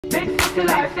city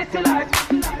life, city life.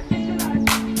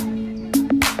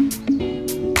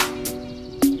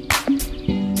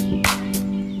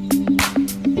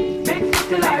 Big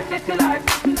city life, city life.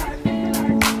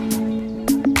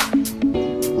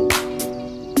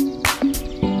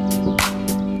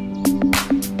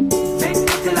 Big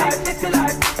city life, city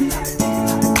life.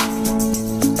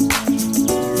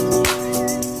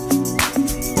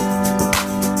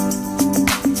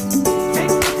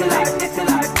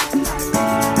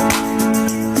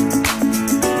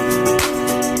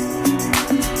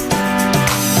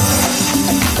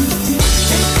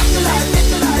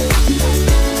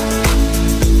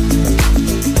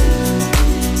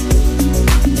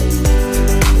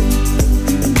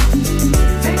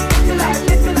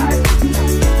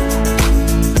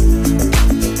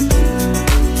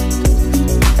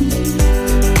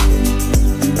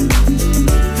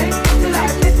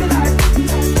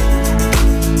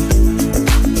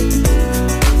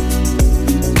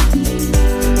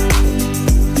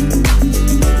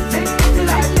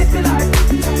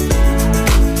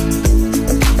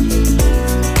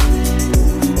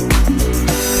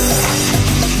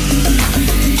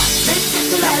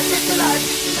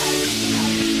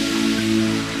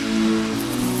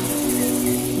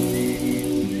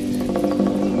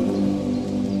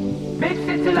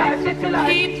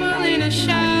 People in a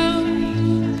show,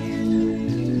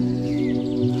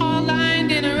 all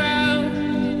lined in a row.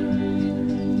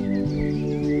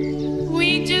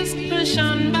 We just push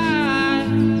on by.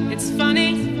 It's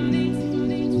funny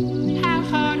how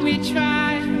hard we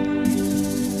try.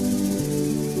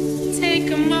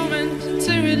 Take a moment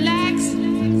to relax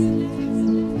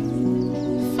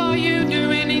before you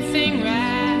do anything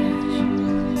rash.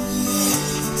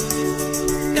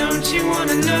 Don't you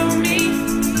wanna know me?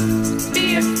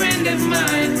 Be a friend of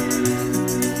mine.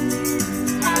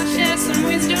 I'll share some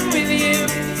wisdom with you.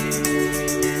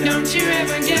 Don't you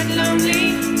ever get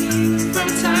lonely from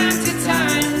time to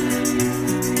time.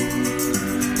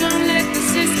 Don't let the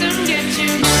system get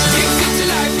you. Big city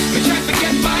life, me try to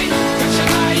get by.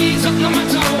 Pressure eyes up no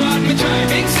matter how hard me try.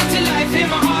 Big city life, in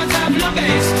my heart have no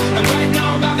base. And right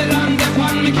now Babylon, they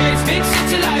on me case. Big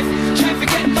city life, try to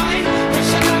get by.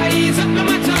 Pressure eyes up no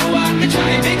matter how hard me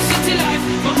try. Big city life,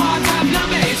 my heart have no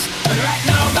base. And right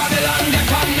now Babylon, they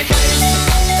on me case.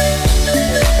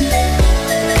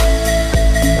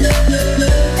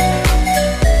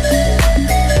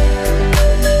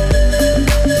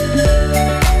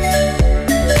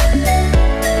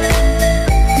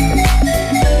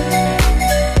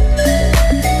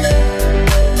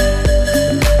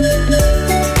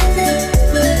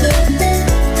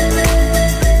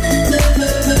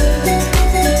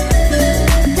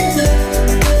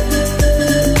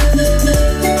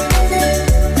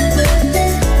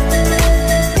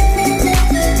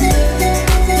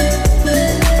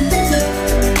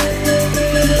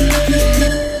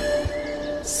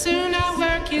 Soon our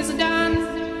work is done,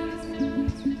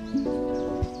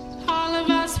 all of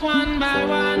us one by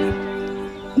one.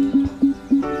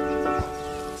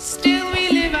 Still we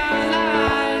live our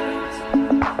lives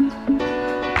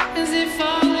as if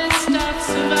all this stuff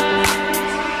survives.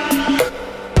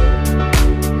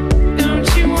 Don't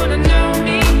you wanna know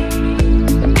me?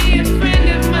 Be a friend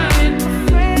of mine.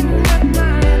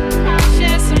 I'll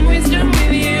share some wisdom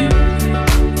with you.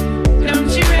 Don't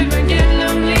you ever get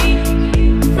lonely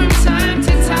from time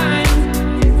to time.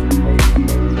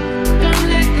 Don't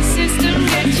let the system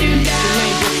get you down.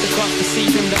 Drifts across the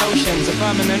seas and the oceans. A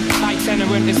permanent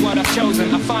itinerant is what I've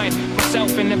chosen. I find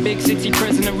myself in a big city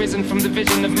prison, arisen from the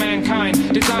vision of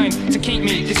mankind, designed to keep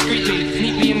me discreetly,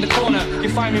 neatly in the corner. You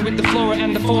find me with the flora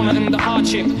and the fauna and the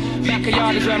hardship.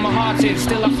 Backyard is where my heart is.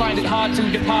 Still I find it hard to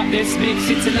depart this big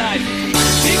city life.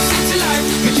 Big city life,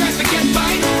 me try to get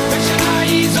by. Pressure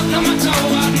eyes up no matter how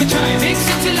hard me try. Big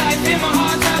city life, in my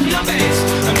heart have no base.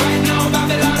 And right now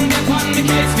Babylon, they on me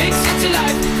case. Big city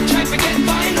life, try to get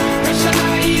by. Pressure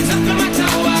eyes up no matter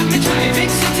how hard me try. Big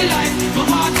city life, my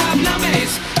heart have no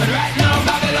base. And right